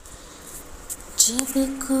जब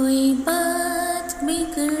कोई बात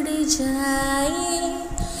बिगड़ जाए,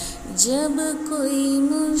 जब कोई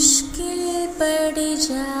मुश्किल पड़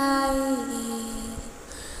जाए,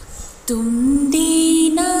 तुम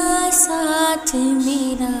देना साथ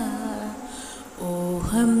मेरा ओ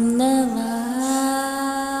हमनवाज।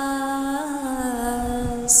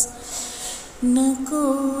 न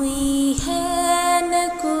कोई है न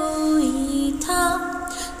कोई था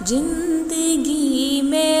जिंदगी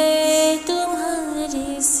में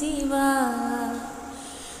तुम्हारे सिवा,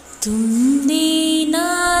 तुम देना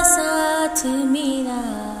साथ मेरा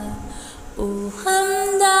ओ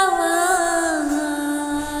हमनवाज।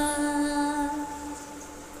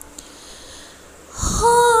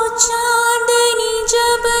 हो चांदनी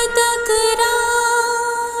जब तक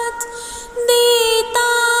रात, देता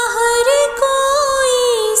हर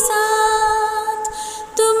कोई साथ,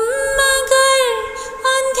 तुम मगर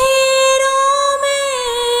अंधेरों में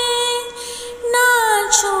ना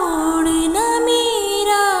छोड़ना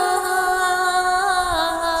मेरा हाथ।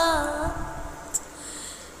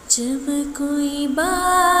 जब कोई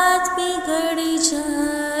बात बिगड़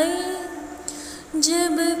जाए,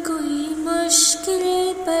 जब कोई मुश्किल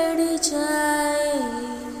पड़ जाए,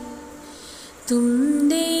 तुम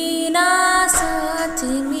देना साथ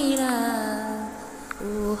मेरा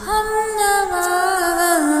ओ हम